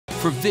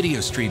For video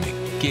streaming,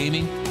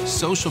 gaming,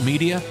 social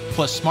media,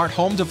 plus smart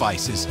home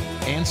devices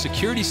and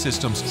security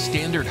systems,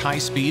 standard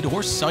high-speed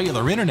or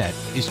cellular internet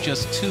is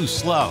just too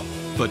slow.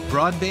 But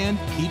broadband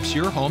keeps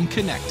your home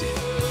connected.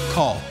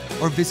 Call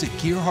or visit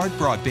Gearhart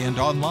Broadband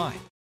online.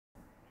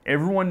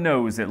 Everyone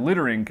knows that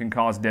littering can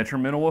cause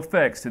detrimental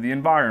effects to the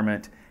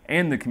environment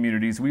and the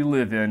communities we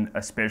live in,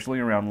 especially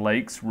around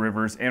lakes,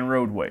 rivers, and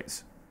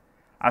roadways.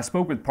 I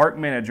spoke with Park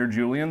Manager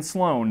Julian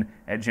Sloan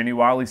at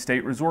Wiley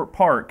State Resort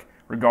Park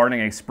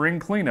regarding a spring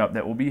cleanup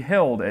that will be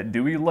held at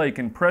Dewey Lake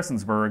in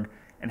Prestonsburg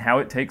and how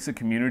it takes a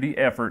community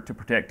effort to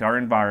protect our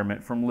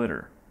environment from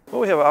litter.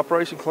 Well, we have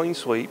Operation Clean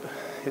Sweep.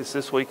 It's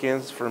this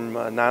weekend from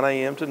 9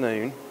 a.m. to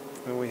noon,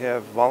 and we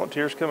have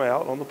volunteers come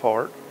out on the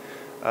park.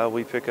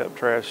 We pick up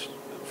trash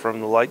from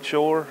the lake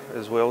shore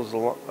as well as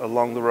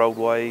along the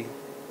roadway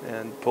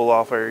and pull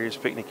off areas,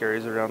 picnic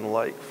areas around the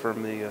lake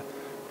from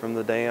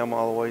the dam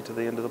all the way to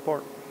the end of the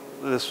park.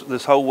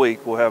 This whole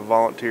week we'll have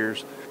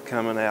volunteers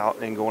coming out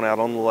and going out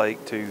on the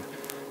lake to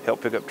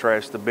help pick up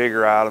trash, the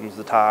bigger items,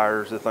 the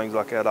tires, the things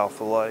like that off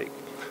the lake.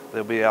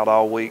 They'll be out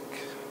all week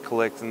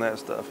collecting that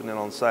stuff, and then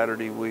on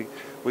Saturday we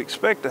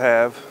expect to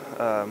have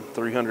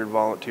 300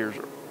 volunteers,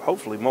 or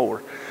hopefully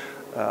more,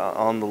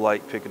 on the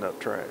lake picking up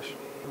trash.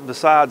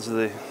 Besides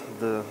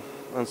the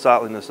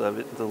unsightliness of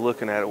it, the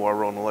looking at it while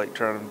we're on the lake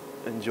trying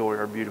to enjoy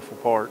our beautiful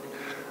park,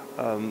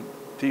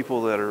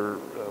 people that are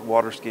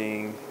water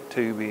skiing,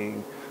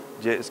 tubing,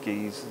 jet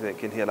skis that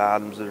can hit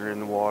items that are in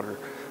the water.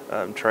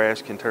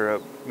 Trash can tear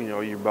up,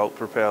 your boat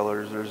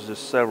propellers. There's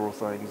just several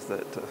things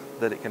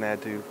that it can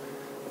add to,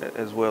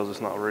 as well as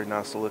it's not very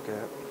nice to look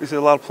at. We see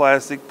a lot of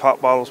plastic,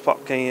 pop bottles,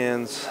 pop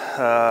cans,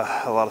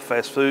 a lot of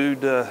fast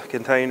food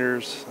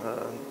containers,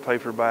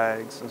 paper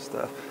bags and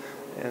stuff.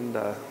 And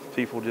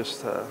people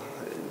just,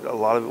 a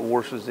lot of it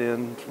washes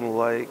in from the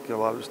lake, a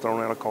lot of it's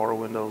thrown out of car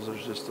windows.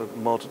 There's just a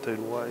multitude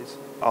of ways.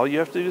 All you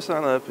have to do to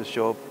sign up is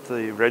show up.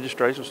 The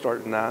registration will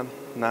start at 9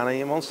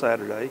 a.m. on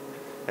Saturday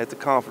at the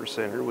conference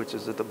center, which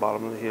is at the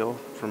bottom of the hill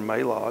from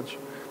May Lodge.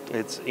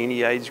 It's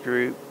any age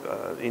group,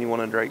 anyone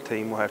under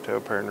 18 will have to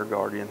have a parent or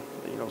guardian,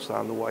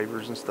 sign the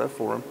waivers and stuff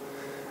for them.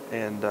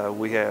 And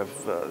we have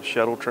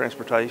shuttle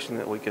transportation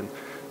that we can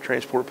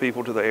transport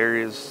people to the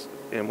areas,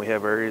 and we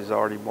have areas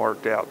already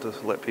marked out to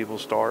let people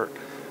start.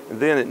 And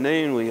then at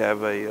noon we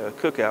have a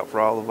cookout for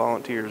all the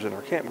volunteers in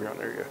our campground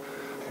area.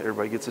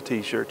 Everybody gets a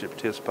t-shirt that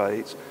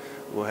participates.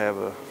 We'll have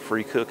a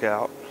free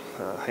cookout,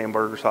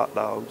 hamburgers, hot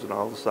dogs, and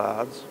all the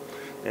sides.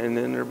 And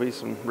then there'll be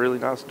some really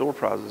nice door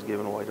prizes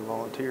given away to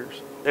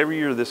volunteers. Every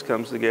year this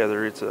comes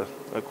together. It's a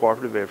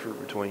cooperative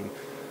effort between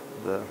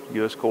the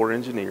U.S. Corps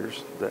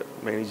Engineers that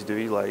manage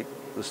Dewey Lake,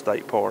 the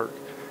state park,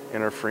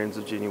 and our friends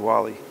of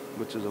Wiley,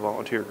 which is a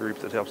volunteer group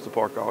that helps the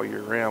park all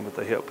year round, but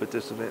they help put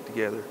this event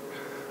together.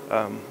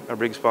 Our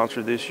big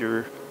sponsor this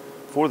year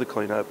for the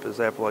cleanup is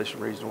Appalachian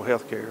Regional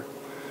Healthcare.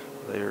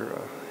 They're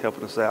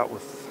helping us out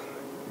with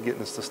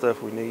getting us the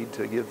stuff we need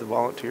to give the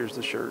volunteers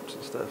the shirts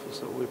and stuff. And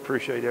so we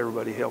appreciate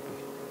everybody helping.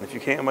 If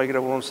you can't make it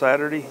over on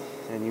Saturday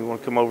and you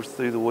want to come over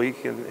through the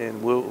week,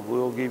 and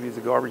we'll give you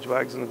the garbage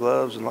bags and the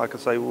gloves, and like I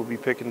say, we'll be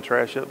picking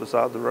trash up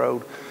beside the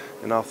road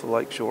and off the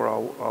lake shore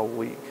all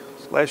week.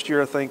 Last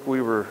year I think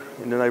we were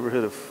in the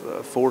neighborhood of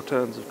 4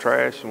 tons of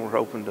trash, and we're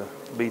hoping to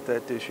beat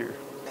that this year.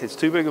 It's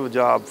too big of a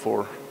job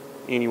for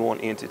any one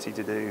entity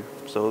to do,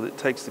 so it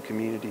takes the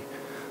community.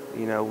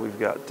 We've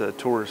got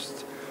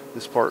tourists.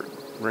 This park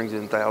brings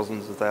in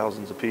thousands and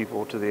thousands of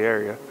people to the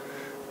area.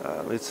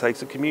 It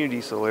takes a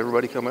community, so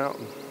everybody come out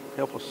and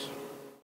help us.